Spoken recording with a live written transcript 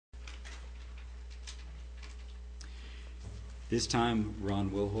This time, Ron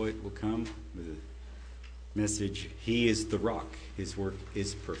Wilhoit will come with a message, He is the rock. His work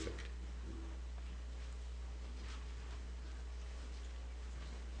is perfect.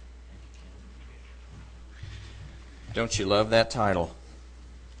 Don't you love that title?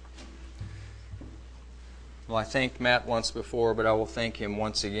 Well, I thanked Matt once before, but I will thank him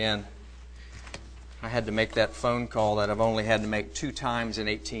once again. I had to make that phone call that I've only had to make 2 times in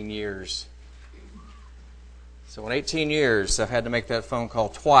 18 years. So in 18 years, I've had to make that phone call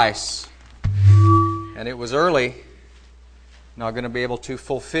twice. And it was early. Not going to be able to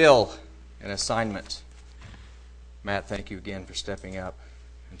fulfill an assignment. Matt, thank you again for stepping up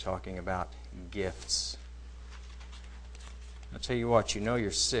and talking about gifts. I'll tell you what, you know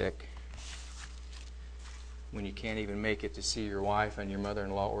you're sick when you can't even make it to see your wife and your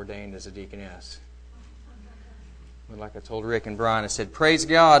mother-in-law ordained as a deaconess. But like I told Rick and Brian, I said, praise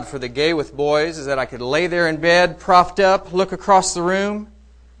God for the Gay with Boys, is that I could lay there in bed, propped up, look across the room,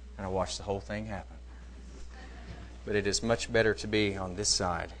 and I watched the whole thing happen. But it is much better to be on this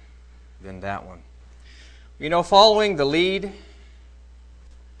side than that one. You know, following the lead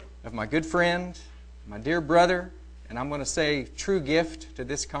of my good friend, my dear brother, and I'm going to say true gift to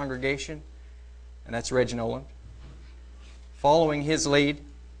this congregation, and that's Reg Noland. Following his lead,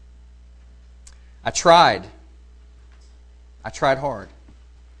 I tried hard.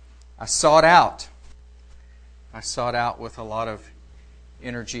 I sought out with a lot of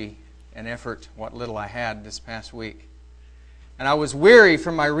energy and effort what little I had this past week. And I was weary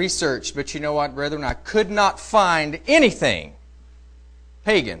from my research, but you know what, brethren? I could not find anything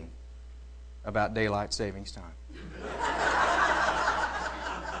pagan about daylight savings time.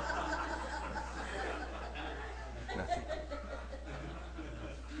 Nothing.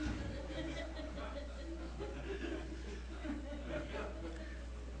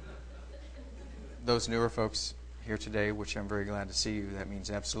 Those newer folks here today, which I'm very glad to see you, that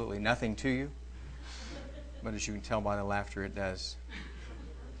means absolutely nothing to you. But as you can tell by the laughter, it does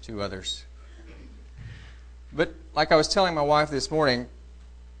to others. But like I was telling my wife this morning,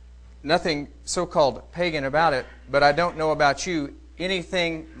 nothing so-called pagan about it, but I don't know about you,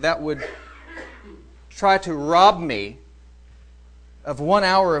 anything that would try to rob me of 1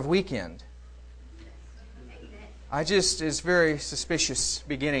 hour of weekend. Is very suspicious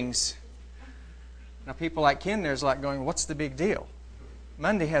beginnings. Now people like Ken there's like going, what's the big deal?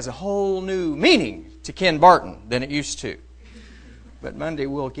 Monday has a whole new meaning to Ken Barton than it used to. But Monday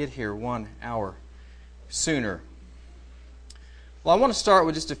will get here 1 hour sooner. Well, I want to start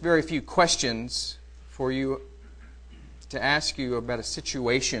with just a very few questions for you to ask you about a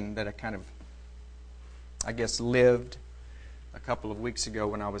situation that I lived a couple of weeks ago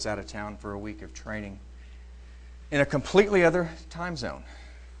when I was out of town for a week of training in a completely other time zone.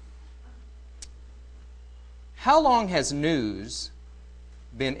 How long has news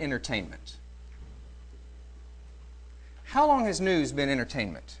been entertainment? How long has news been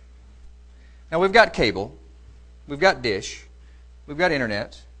entertainment? Now, we've got cable, we've got dish, we've got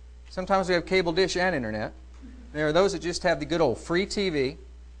internet. Sometimes we have cable, dish, and internet. There are those that just have the good old free TV.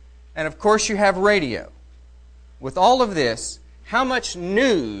 And, of course, you have radio. With all of this, how much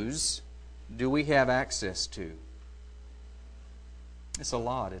news do we have access to? It's a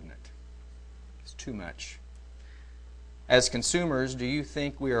lot, isn't it? It's too much. As consumers, do you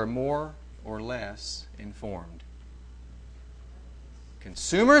think we are more or less informed?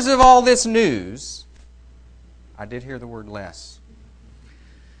 Consumers of all this news, I did hear the word less.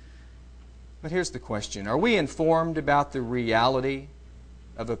 But here's the question. Are we informed about the reality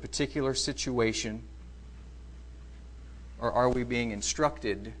of a particular situation, or are we being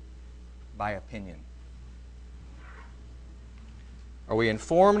instructed by opinion? Are we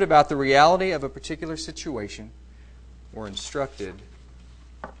informed about the reality of a particular situation, or instructed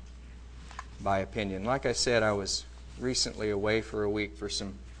by opinion? Like I said, I was recently away for a week for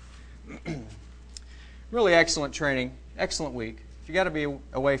some really excellent training, excellent week. If you got to be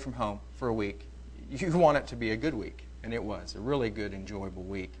away from home for a week, you want it to be a good week, and it was a really good, enjoyable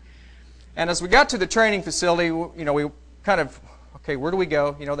week. And as we got to the training facility, we okay, where do we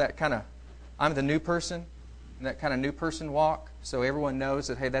go? That kind of, I'm the new person, and that kind of new person walk, so everyone knows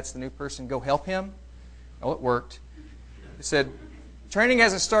that, hey, that's the new person, go help him. Well, it worked. They said, training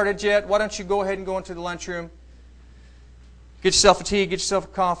hasn't started yet. Why don't you go ahead and go into the lunchroom? Get yourself a tea, get yourself a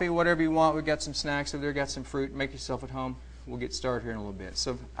coffee, whatever you want. We've got some snacks over there, got some fruit. Make yourself at home. We'll get started here in a little bit.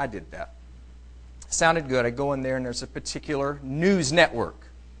 So I did that. Sounded good. I go in there, and there's a particular news network.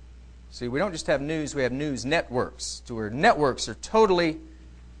 See, we don't just have news, we have news networks. So our networks are totally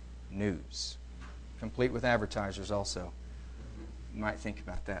news, complete with advertisers also. You might think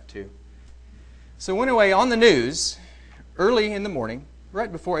about that too. So anyway, on the news, early in the morning,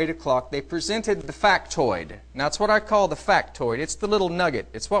 right before 8 o'clock, they presented the factoid. Now, that's what I call the factoid. It's the little nugget.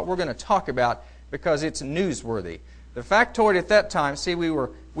 It's what we're going to talk about because it's newsworthy. The factoid at that time, see, we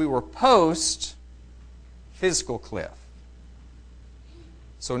were post physical cliff.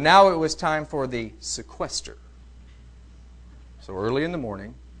 So now it was time for the sequester. So early in the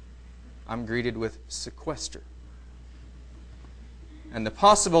morning, I'm greeted with sequester. And the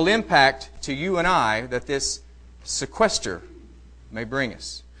possible impact to you and I that this sequester may bring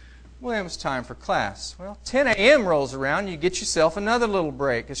us. Well, it was time for class. Well, 10 a.m. rolls around, you get yourself another little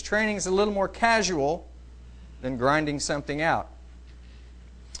break, because training is a little more casual than grinding something out.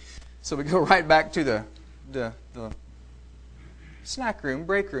 So we go right back to the snack room,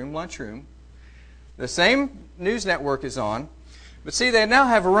 break room, lunch room. The same news network is on, but see, they now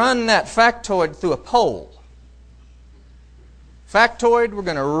have run that factoid through a poll. Factoid, we're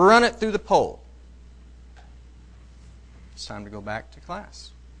going to run it through the poll. It's time to go back to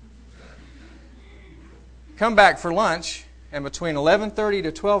class. Come back for lunch, and between 11:30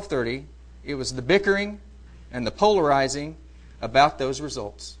 to 12:30, it was the bickering and the polarizing about those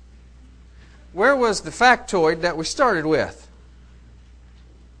results. Where was the factoid that we started with?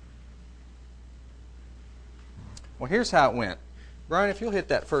 Well, here's how it went. Brian, if you'll hit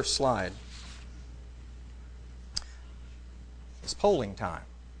that first slide. It's polling time.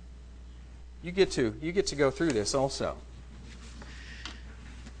 You get to go through this also.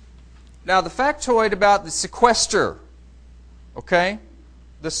 Now, the factoid about the sequester, okay?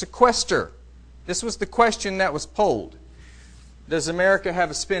 The sequester. This was the question that was polled. Does America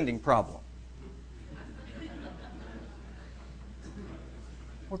have a spending problem?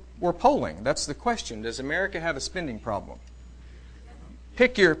 We're polling. That's the question. Does America have a spending problem?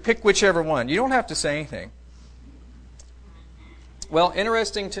 Pick whichever one. You don't have to say anything. Well,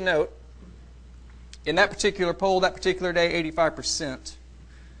 interesting to note, in that particular poll, that particular day, 85%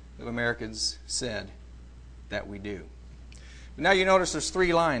 of Americans said that we do. But now you notice there's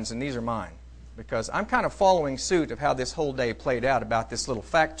 3 lines, and these are mine, because I'm kind of following suit of how this whole day played out about this little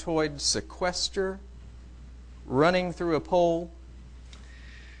factoid sequester running through a poll.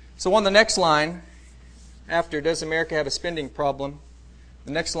 So on the next line, after does America have a spending problem,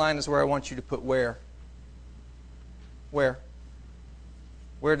 the next line is where I want you to put where. Where?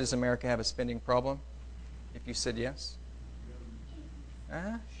 Where does America have a spending problem? If you said yes.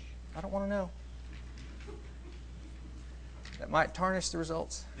 I don't want to know. That might tarnish the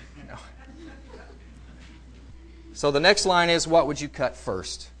results. No. So the next line is, what would you cut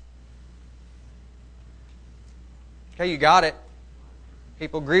first? Okay, you got it.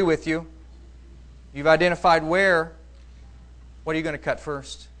 People agree with you. You've identified where. What are you going to cut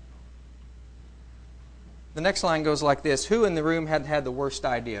first? The next line goes like this. Who in the room had the worst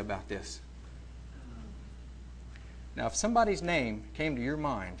idea about this? Now, if somebody's name came to your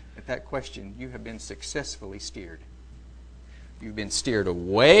mind at that question, you have been successfully steered. You've been steered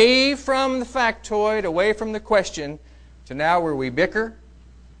away from the factoid, away from the question, to now where we bicker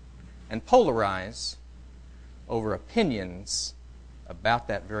and polarize over opinions about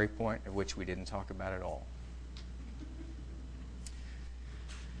that very point of which we didn't talk about at all.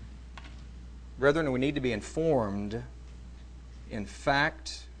 Brethren, we need to be informed in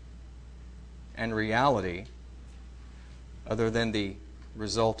fact and reality other than the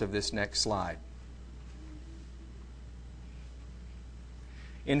result of this next slide.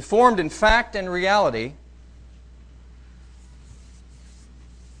 Informed in fact and reality.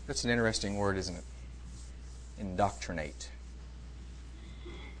 That's an interesting word, isn't it? Indoctrinate.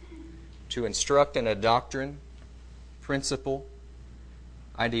 To instruct in a doctrine, principle,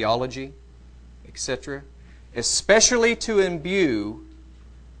 ideology, etc., especially to imbue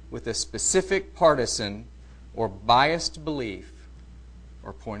with a specific partisan or biased belief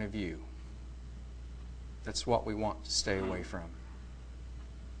or point of view. That's what we want to stay away from.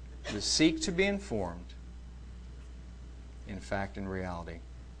 To seek to be informed in fact and reality.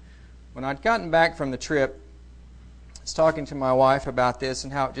 When I'd gotten back from the trip, I was talking to my wife about this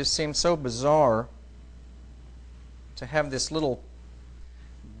and how it just seemed so bizarre to have this little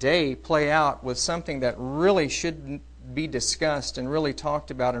day play out with something that really should be discussed and really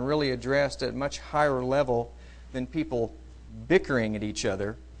talked about and really addressed at a much higher level than people bickering at each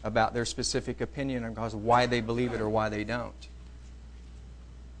other about their specific opinion and cause why they believe it or why they don't.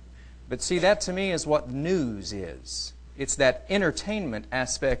 But see, that to me is what news is. It's that entertainment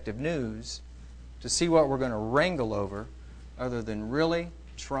aspect of news to see what we're going to wrangle over other than really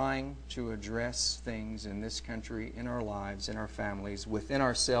trying to address things in this country, in our lives, in our families, within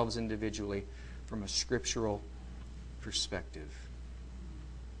ourselves individually from a scriptural perspective.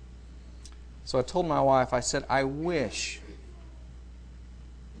 So I told my wife, I said, I wish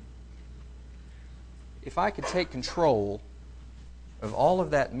if I could take control of all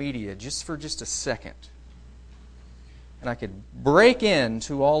of that media just for just a second, and I could break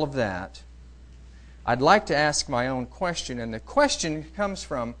into all of that, I'd like to ask my own question. And the question comes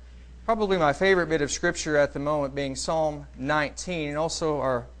from probably my favorite bit of Scripture at the moment, being Psalm 19. And also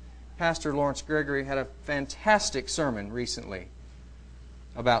our Pastor Lawrence Gregory had a fantastic sermon recently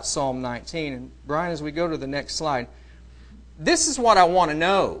about Psalm 19. And Brian, as we go to the next slide, this is what I want to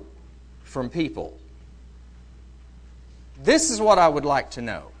know from people. This is what I would like to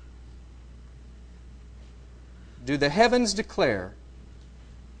know. Do the heavens declare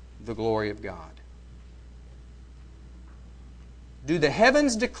the glory of God? Do the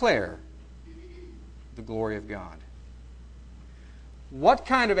heavens declare the glory of God? What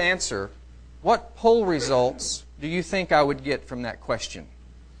kind of answer, what poll results do you think I would get from that question?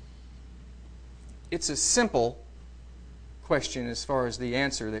 It's a simple question as far as the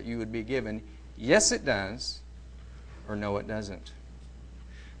answer that you would be given. Yes, it does, or no, it doesn't.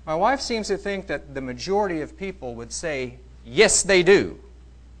 My wife seems to think that the majority of people would say, yes, they do.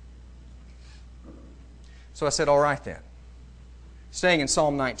 So I said, all right then. Staying in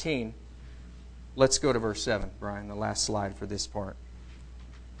Psalm 19, let's go to verse 7, Brian, the last slide for this part.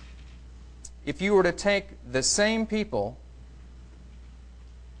 If you were to take the same people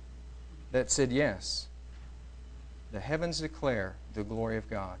that said yes, the heavens declare the glory of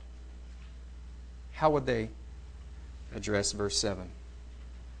God, how would they address verse 7?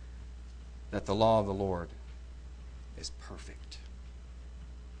 That the law of the Lord is perfect.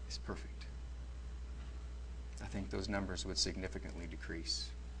 It's perfect. I think those numbers would significantly decrease.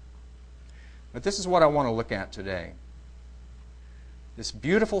 But this is what I want to look at today. This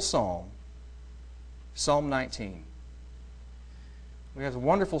beautiful psalm, Psalm 19. We have a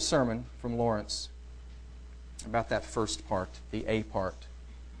wonderful sermon from Lawrence about that first part, the A part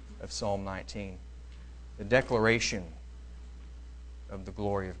of Psalm 19. The declaration of the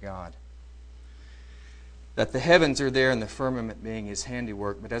glory of God. That the heavens are there and the firmament being His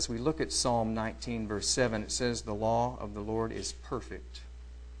handiwork. But as we look at Psalm 19, verse 7, it says, the law of the Lord is perfect.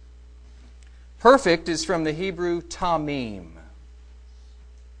 Perfect is from the Hebrew tamim.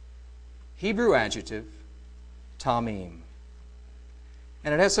 Hebrew adjective, tamim.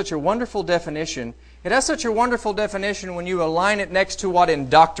 And it has such a wonderful definition. It has such a wonderful definition when you align it next to what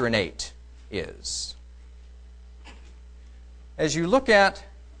indoctrinate is. As you look at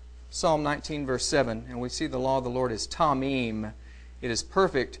Psalm 19, verse 7, and we see the law of the Lord is tamim. It is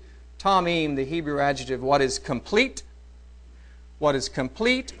perfect. Tamim, the Hebrew adjective, what is complete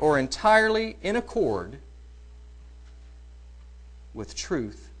or entirely in accord with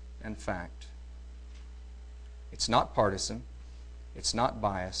truth and fact. It's not partisan, it's not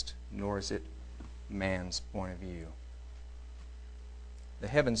biased, nor is it man's point of view. The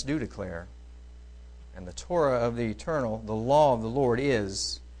heavens do declare, and the Torah of the eternal, the law of the Lord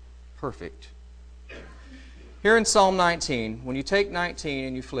is perfect. Here in Psalm 19, when you take 19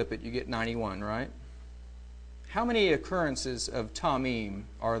 and you flip it, you get 91, right? How many occurrences of tamim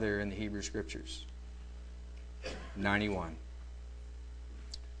are there in the Hebrew Scriptures? 91.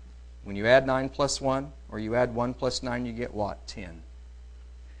 When you add 9 plus 1, or you add 1 plus 9, you get what? 10.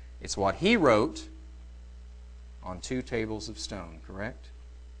 It's what he wrote on 2 tables of stone, correct?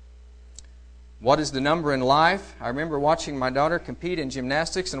 What is the number in life? I remember watching my daughter compete in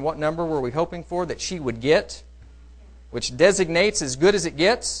gymnastics, and what number were we hoping for that she would get, which designates as good as it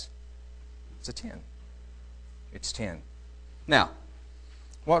gets? It's a 10. It's 10. Now,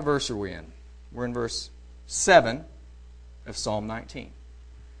 what verse are we in? We're in verse 7 of Psalm 19.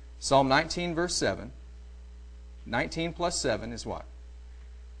 Psalm 19, verse 7. 19 plus 7 is what?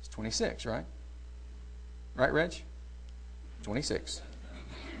 It's 26, right? Right, Reg? 26.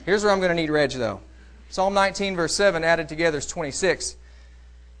 Here's where I'm going to need Reg, though. Psalm 19, verse 7 added together is 26.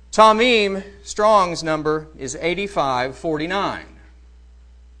 Tamim, Strong's number, is 8549.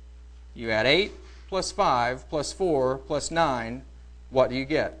 You add 8 plus 5 plus 4 plus 9, what do you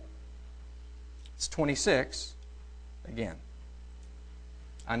get? It's 26 again.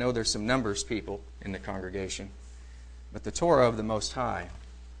 I know there's some numbers people in the congregation, but the Torah of the Most High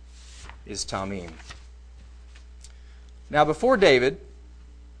is Tamim. Now, before David,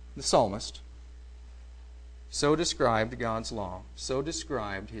 the psalmist, so described God's law, so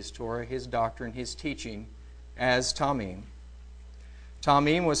described His Torah, His doctrine, His teaching as Tamim.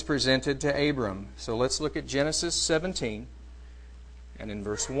 Tamim was presented to Abram. So let's look at Genesis 17 and in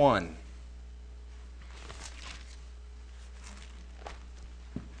verse 1.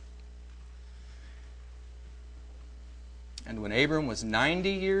 And when Abram was 90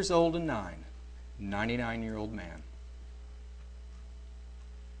 years old and 99-year-old man.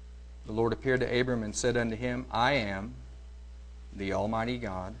 The Lord appeared to Abram and said unto him, I am the Almighty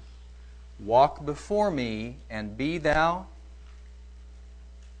God. Walk before me and be thou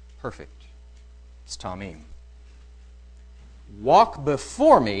perfect. It's Tamim. Walk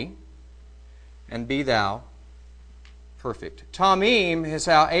before me and be thou perfect. Tamim is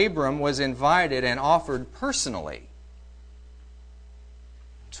how Abram was invited and offered personally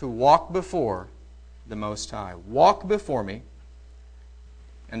to walk before the Most High. Walk before me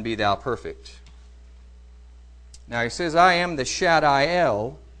and be thou perfect. Now he says, I am the Shaddai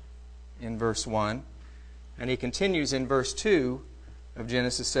El in verse 1. And he continues in verse 2 of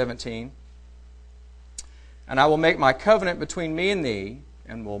Genesis 17. And I will make my covenant between me and thee,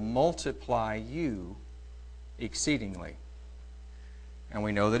 and will multiply you exceedingly. And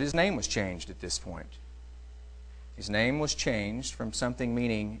we know that his name was changed at this point. His name was changed from something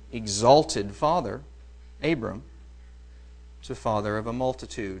meaning exalted father, Abram, to father of a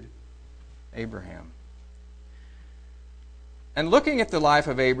multitude, Abraham. And looking at the life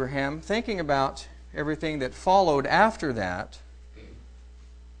of Abraham, thinking about everything that followed after that,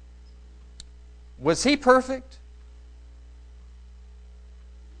 was he perfect?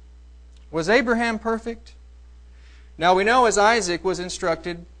 Was Abraham perfect? Now we know as Isaac was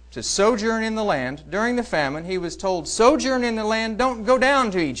instructed to sojourn in the land during the famine, he was told, sojourn in the land, don't go down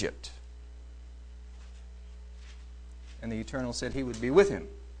to Egypt. And the Eternal said he would be with him.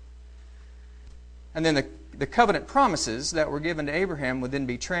 And then the covenant promises that were given to Abraham would then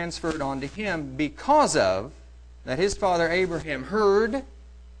be transferred onto him because of that his father Abraham heard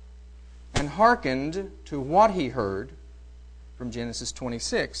and hearkened to what he heard from Genesis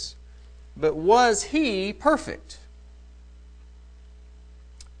 26. But was he perfect?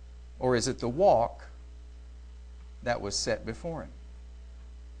 Or is it the walk that was set before him?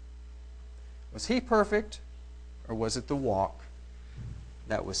 Was he perfect? Or was it the walk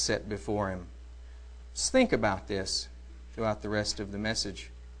that was set before him? Let's think about this throughout the rest of the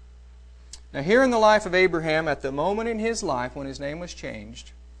message. Now here in the life of Abraham, at the moment in his life when his name was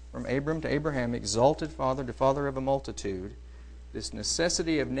changed, from Abram to Abraham, exalted father to father of a multitude, this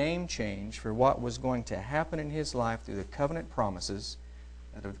necessity of name change for what was going to happen in his life through the covenant promises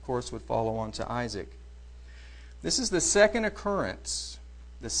that of course would follow on to Isaac. This is the second occurrence,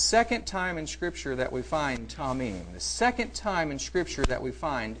 the second time in Scripture that we find Tamim. The second time in Scripture that we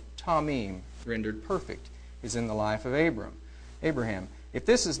find Tamim rendered perfect is in the life of Abraham. If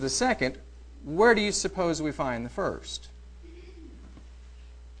this is the second, where do you suppose we find the first?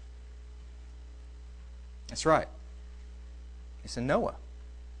 That's right. It's in Noah.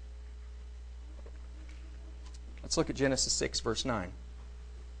 Let's look at Genesis 6, verse 9.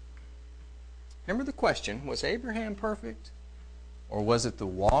 Remember the question, was Abraham perfect? Or was it the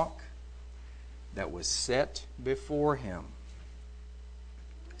walk that was set before him?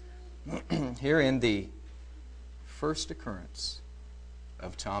 Here in the first occurrence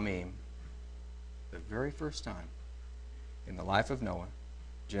of Tamim, the very first time in the life of Noah,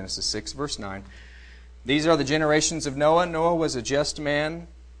 Genesis 6, verse 9. These are the generations of Noah. Noah was a just man,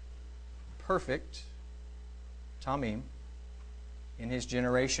 perfect, Tamim, in his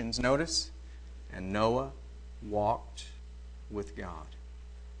generations. Notice, and Noah walked with God.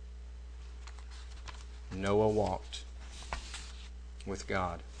 Noah walked with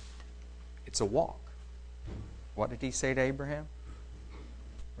God. It's a walk. What did he say to Abraham?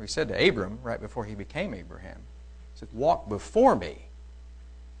 Or he said to Abram right before he became Abraham. He said, walk before me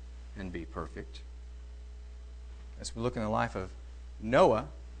and be perfect. As we look in the life of Noah,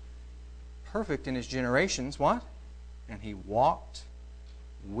 perfect in his generations, what? And he walked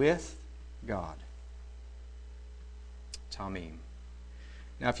with God. Tamim.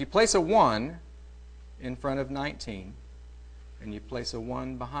 Now if you place a 1 in front of 19, and you place a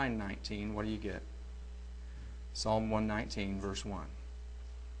 1 behind 19, what do you get? Psalm 119, verse 1.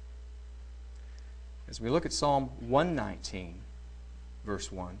 As we look at Psalm 119,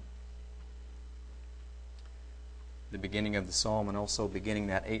 verse 1, the beginning of the psalm and also beginning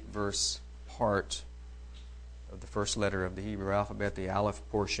that 8-verse part of the first letter of the Hebrew alphabet, the Aleph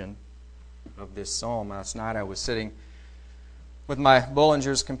portion of this psalm. Last night I was sitting with my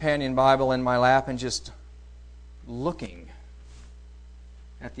Bullinger's Companion Bible in my lap and just looking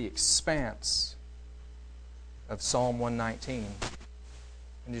at the expanse of Psalm 119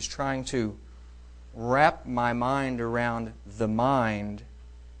 and just trying to wrap my mind around the mind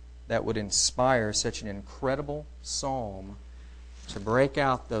that would inspire such an incredible psalm to break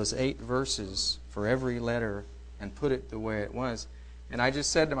out those 8 verses for every letter and put it the way it was. And I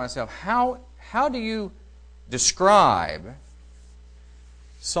just said to myself, how do you describe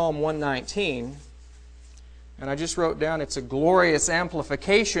Psalm 119 And I just wrote down it's a glorious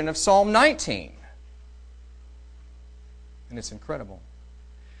amplification of Psalm 19. And it's incredible.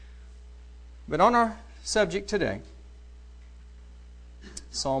 But on our subject today,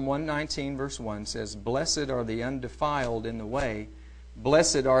 Psalm 119 verse 1 says, "Blessed are the undefiled in the way,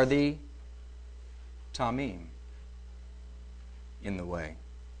 blessed are the tamim in the way."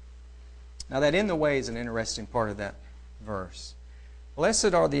 Now that "in the way" is an interesting part of that verse.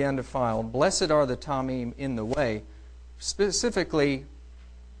 Blessed are the undefiled, blessed are the tamim in the way. Specifically,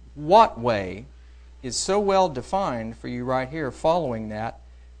 what way is so well defined for you right here following that.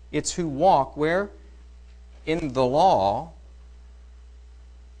 It's who walk where? In the law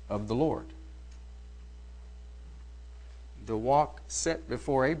of the Lord. The walk set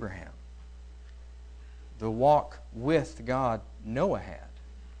before Abraham. The walk with God Noah had.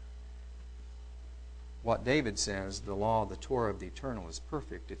 What David says, the law, the Torah of the eternal is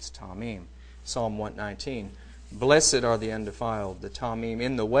perfect. It's tamim. Psalm 119. Blessed are the undefiled, the tamim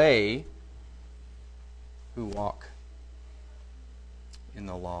in the way, who walk in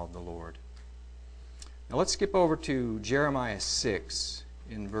the law of the Lord. Now let's skip over to Jeremiah 6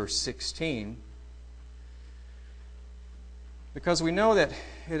 in verse 16. Because we know that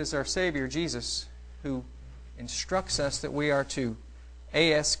it is our Savior Jesus who instructs us that we are to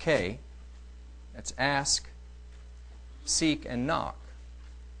ask, that's ask, seek, and knock.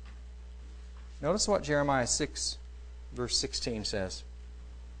 Notice what Jeremiah 6 verse 16 says.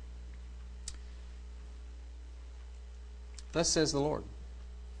 Thus says the Lord,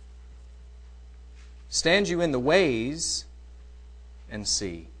 "Stand you in the ways and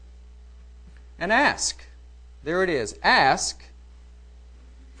see, and ask." There it is. Ask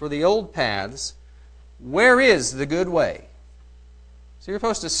for the old paths. Where is the good way? So you're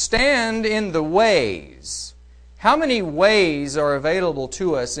supposed to stand in the ways. How many ways are available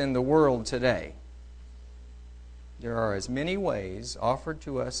to us in the world today? There are as many ways offered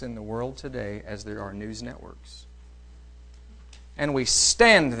to us in the world today as there are news networks. And we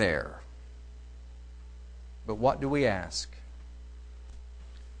stand there. But what do we ask?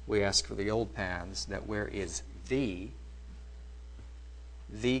 We ask for the old paths, that where is the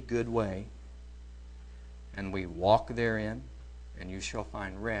good way, and we walk therein, and you shall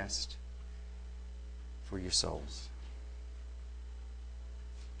find rest for your souls.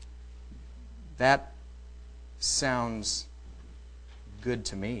 That sounds good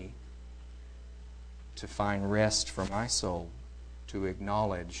to me, to find rest for my soul, to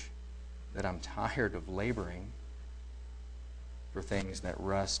acknowledge that I'm tired of laboring for things that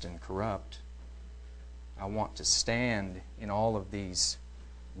rust and corrupt. I want to stand in all of these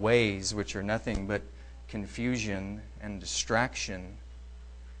ways which are nothing but confusion and distraction.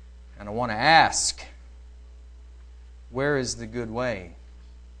 And I want to ask, where is the good way?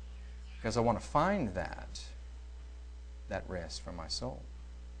 Because I want to find that rest for my soul,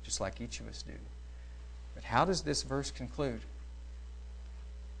 just like each of us do. But how does this verse conclude?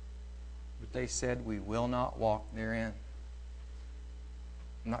 But they said, "We will not walk therein."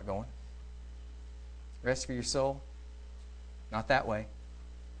 I'm not going. Rest for your soul? Not that way.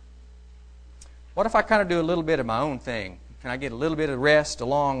 What if I kind of do a little bit of my own thing? Can I get a little bit of rest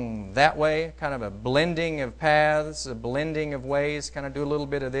along that way? Kind of a blending of paths, a blending of ways. Kind of do a little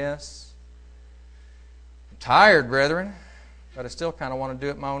bit of this. I'm tired, brethren, but I still kind of want to do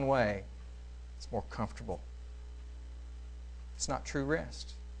it my own way. It's more comfortable. It's not true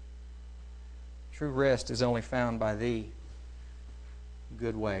rest. True rest is only found by the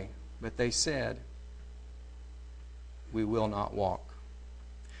good way. But they said, "We will not walk."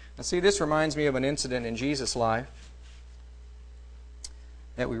 Now see, this reminds me of an incident in Jesus' life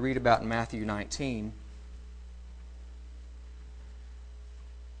that we read about in Matthew 19.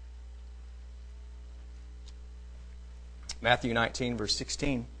 Matthew 19, verse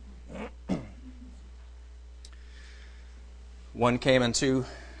 16. One came unto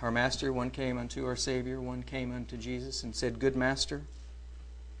our Master, one came unto our Savior, one came unto Jesus and said, "Good Master."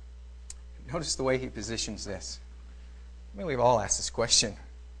 Notice the way he positions this. I mean, we've all asked this question,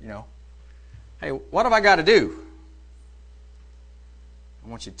 Hey, what have I got to do? I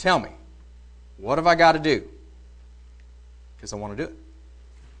want you to tell me. What have I got to do? Because I want to do it.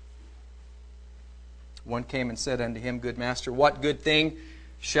 One came and said unto him, "Good Master, what good thing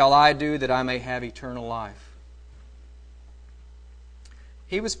shall I do that I may have eternal life?"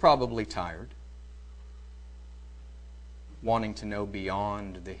 He was probably tired, wanting to know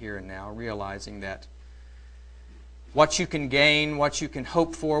beyond the here and now, realizing that what you can gain, what you can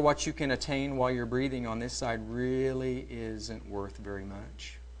hope for, what you can attain while you're breathing on this side really isn't worth very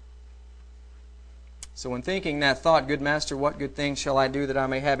much. So when thinking that thought, "Good Master, what good thing shall I do that I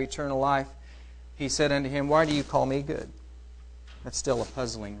may have eternal life?" He said unto him, Why do you call me good? That's still a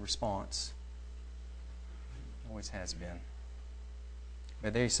puzzling response. Always has been.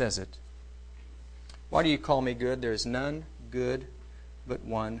 But there he says it. Why do you call me good? There is none good but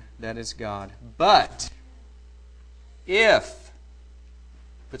one, that is God. But if,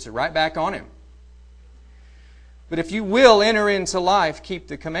 puts it right back on him. But if you will enter into life, keep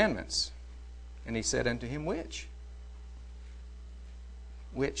the commandments. And he said unto him, Which?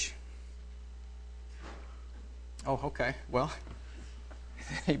 Which? Oh, okay. Well,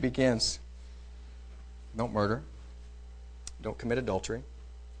 he begins. Don't murder. Don't commit adultery.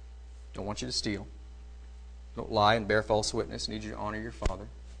 Don't want you to steal. Don't lie and bear false witness. I need you to honor your father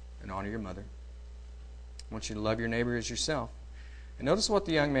and honor your mother. I want you to love your neighbor as yourself. And notice what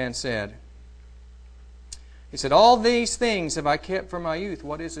the young man said. He said, All these things have I kept from my youth.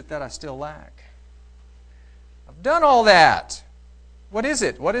 What is it that I still lack? I've done all that. What is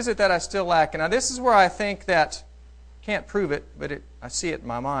it? What is it that I still lack? And now this is where I think that, can't prove it, but I see it in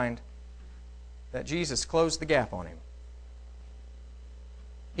my mind, that Jesus closed the gap on him.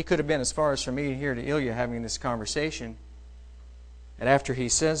 He could have been as far as from me here to Ilya having this conversation. And after he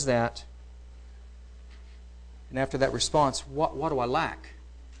says that, and after that response, what do I lack?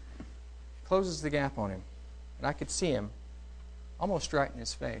 Closes the gap on him. And I could see him almost right in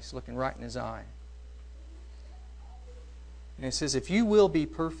his face, looking right in his eye. And he says, if you will be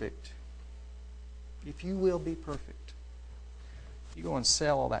perfect, you go and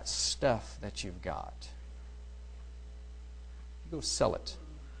sell all that stuff that you've got. You go sell it.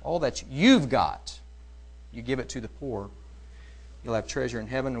 All that you've got, you give it to the poor. You'll have treasure in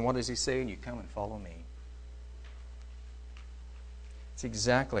heaven. And what does he say? And you come and follow me. It's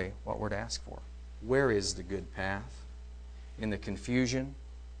exactly what we're to ask for. Where is the good path? In the confusion,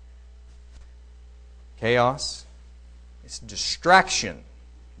 chaos, it's distraction,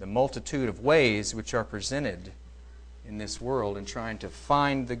 the multitude of ways which are presented in this world and trying to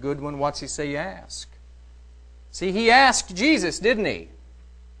find the good one. What's he say you ask? See, he asked Jesus, didn't he?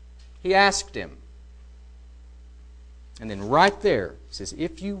 He asked him. And then right there, he says,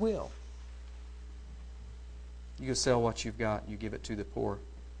 if you will, you go sell what you've got, you give it to the poor,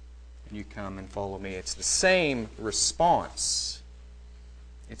 and you come and follow me. It's the same response.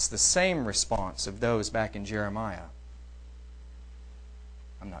 It's the same response of those back in Jeremiah.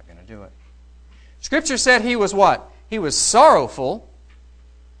 I'm not going to do it. Scripture said he was what? He was sorrowful.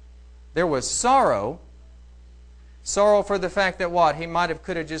 There was sorrow. Sorrow for the fact that what? He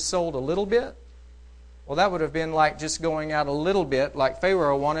could have just sold a little bit. Well, that would have been like just going out a little bit, like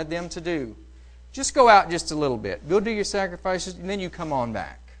Pharaoh wanted them to do. Just go out just a little bit. Go do your sacrifices, and then you come on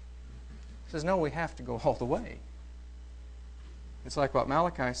back. He says, no, we have to go all the way. It's like what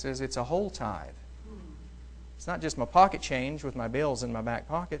Malachi says, it's a whole tithe. It's not just my pocket change with my bills in my back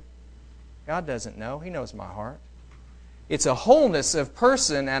pocket. God doesn't know. He knows my heart. It's a wholeness of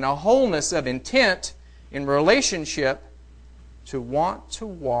person and a wholeness of intent in relationship to want to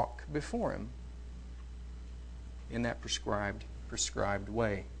walk before Him in that prescribed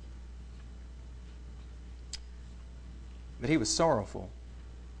way. But he was sorrowful,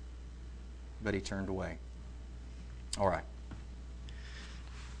 but he turned away. All right.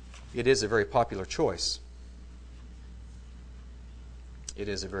 It is a very popular choice. It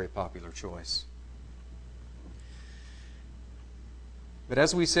is a very popular choice. But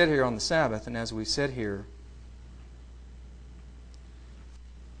as we sit here on the Sabbath, and as we sit here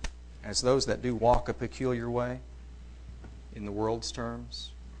as those that do walk a peculiar way, in the world's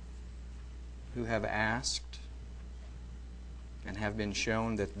terms, who have asked and have been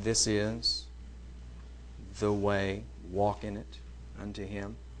shown that this is the way, walk in it unto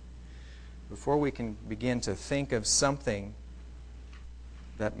Him, before we can begin to think of something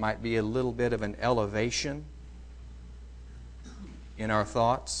that might be a little bit of an elevation in our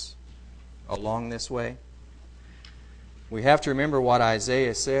thoughts along this way, we have to remember what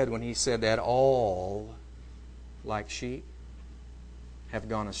Isaiah said when he said that all, like sheep, have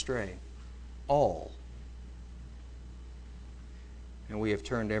gone astray. All. And we have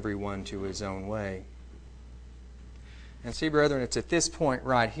turned everyone to his own way. And see, brethren, it's at this point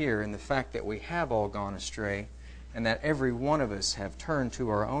right here, in the fact that we have all gone astray, and that every one of us have turned to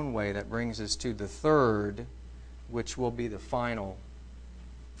our own way, that brings us to the third, which will be the final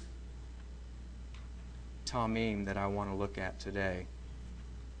tamim that I want to look at today.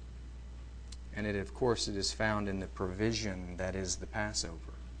 And it, of course, it is found in the provision that is the Passover.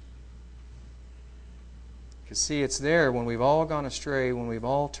 Because see, it's there when we've all gone astray, when we've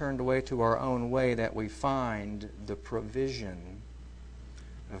all turned away to our own way, that we find the provision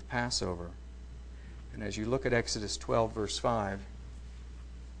of Passover. And as you look at Exodus 12, verse 5,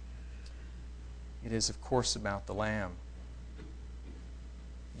 It is, of course, about the Lamb.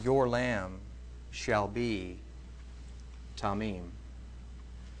 Your Lamb shall be Tamim.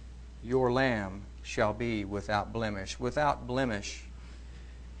 Your Lamb shall be without blemish. Without blemish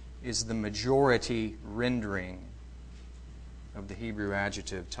is the majority rendering of the Hebrew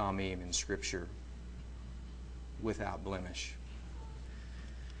adjective Tamim in Scripture. Without blemish.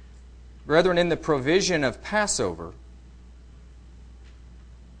 Brethren, in the provision of Passover,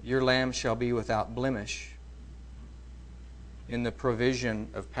 your lamb shall be without blemish. In the provision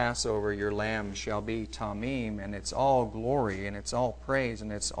of Passover, your lamb shall be Tamim, and it's all glory, and it's all praise,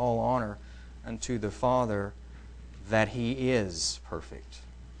 and it's all honor unto the Father that He is perfect.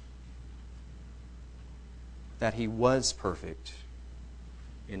 That He was perfect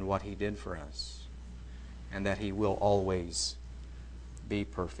in what He did for us, and that He will always be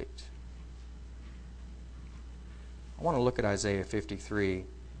perfect. I want to look at Isaiah 53,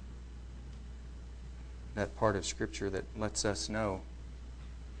 that part of Scripture that lets us know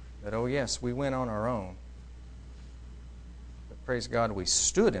that, oh yes, we went on our own. But praise God, we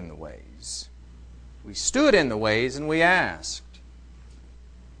stood in the ways. We stood in the ways and we asked.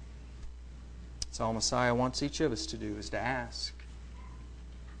 That's all Messiah wants each of us to do, is to ask.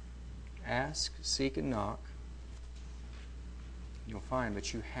 Ask, seek, and knock. You'll find,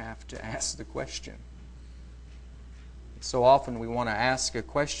 but you have to ask the question. So often we want to ask a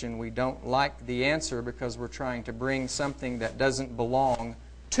question, we don't like the answer because we're trying to bring something that doesn't belong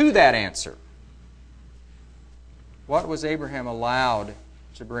to that answer. What was Abraham allowed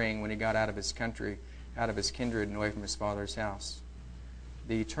to bring when he got out of his country, out of his kindred, and away from his father's house?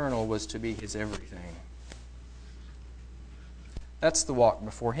 The eternal was to be his everything. That's the walk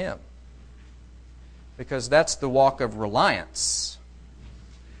before Him. Because that's the walk of reliance.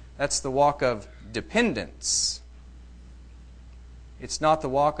 That's the walk of dependence. It's not the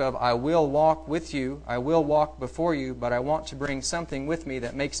walk of, I will walk with you, I will walk before you, but I want to bring something with me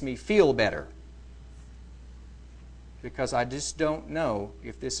that makes me feel better. Because I just don't know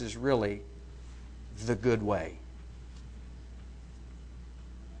if this is really the good way.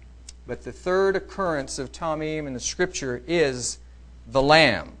 But the third occurrence of Tamim in the Scripture is the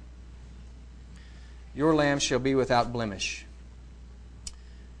Lamb. Your lamb shall be without blemish.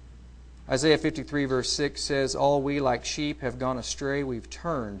 Isaiah 53 verse 6 says, all we like sheep have gone astray. We've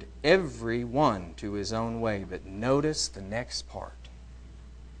turned every one to his own way. But notice the next part.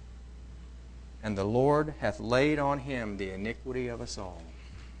 And the Lord hath laid on Him the iniquity of us all.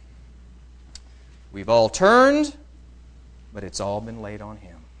 We've all turned, but it's all been laid on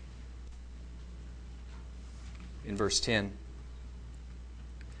Him. In verse 10,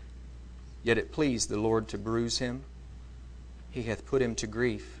 yet it pleased the Lord to bruise Him. He hath put Him to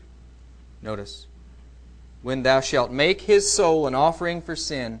grief. Notice, when thou shalt make his soul an offering for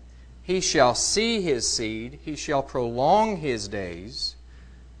sin, he shall see his seed, he shall prolong his days,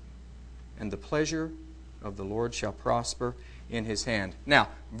 and the pleasure of the Lord shall prosper in his hand. Now,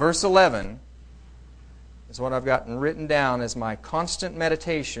 verse 11 is what I've gotten written down as my constant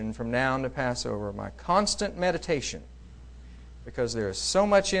meditation from now on to Passover, my constant meditation, because there is so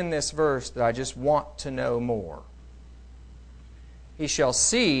much in this verse that I just want to know more. He shall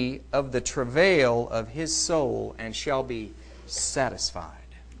see of the travail of his soul and shall be satisfied.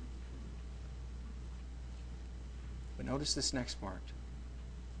 But notice this next part.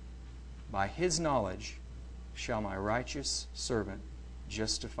 By his knowledge shall my righteous servant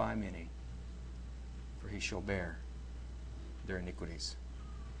justify many, for he shall bear their iniquities.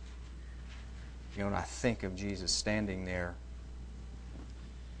 You know, and I think of Jesus standing there,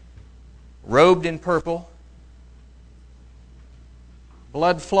 robed in purple,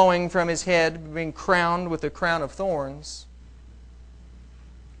 blood flowing from his head, being crowned with a crown of thorns,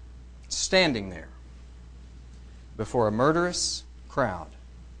 standing there before a murderous crowd.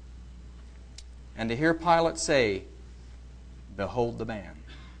 And to hear Pilate say, behold the man,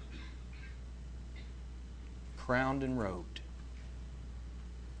 crowned and robed.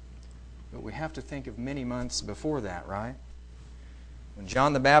 But we have to think of many months before that, right? When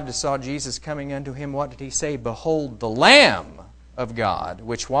John the Baptist saw Jesus coming unto him, what did he say? Behold the Lamb of God,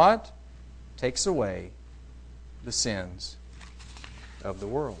 which what? Takes away the sins of the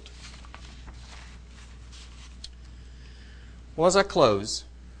world. Well, as I close,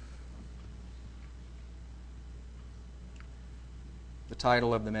 the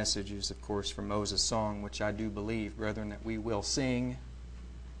title of the message is, of course, from Moses' song, which I do believe, brethren, that we will sing,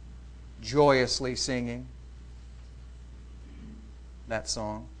 joyously singing that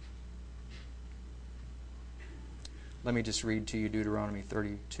song. Let me just read to you Deuteronomy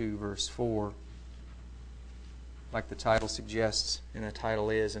 32, verse 4. like the title suggests, and the title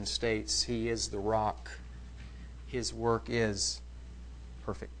is and states, He is the rock. His work is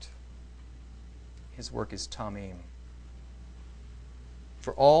perfect. His work is tamim.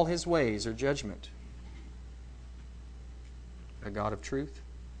 For all His ways are judgment. A God of truth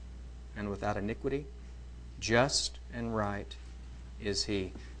and without iniquity, just and right is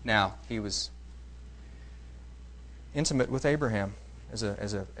He. Now, He was intimate with Abraham as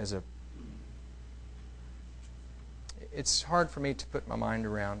a it's hard for me to put my mind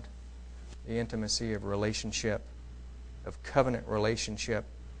around the intimacy of relationship, of covenant relationship,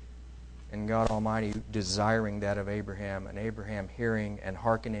 and God Almighty desiring that of Abraham, and Abraham hearing and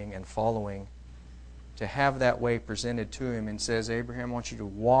hearkening and following, to have that way presented to him and says, Abraham, I want you to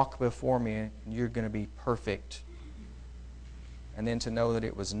walk before me and you're going to be perfect. And then to know that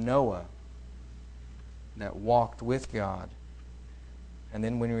it was Noah that walked with God. And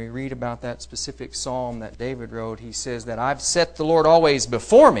then when we read about that specific psalm that David wrote, he says that I've set the Lord always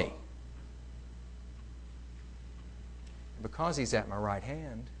before me. Because He's at my right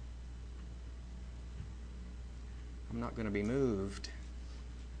hand, I'm not going to be moved.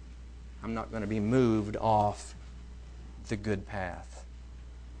 I'm not going to be moved off the good path.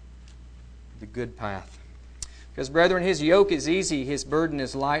 The good path. Because, brethren, His yoke is easy, His burden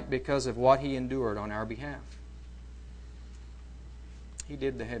is light because of what He endured on our behalf. He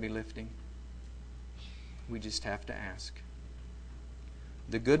did the heavy lifting. We just have to ask.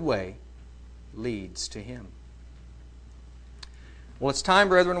 The good way leads to Him. Well, it's time,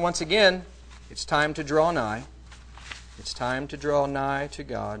 brethren, once again, it's time to draw nigh. It's time to draw nigh to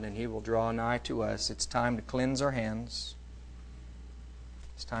God, and He will draw nigh to us. It's time to cleanse our hands.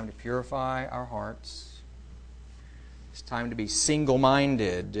 It's time to purify our hearts. It's time to be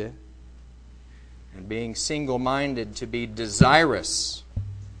single-minded. And being single-minded, to be desirous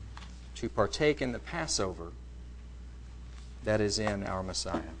to partake in the Passover that is in our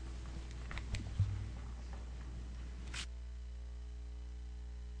Messiah.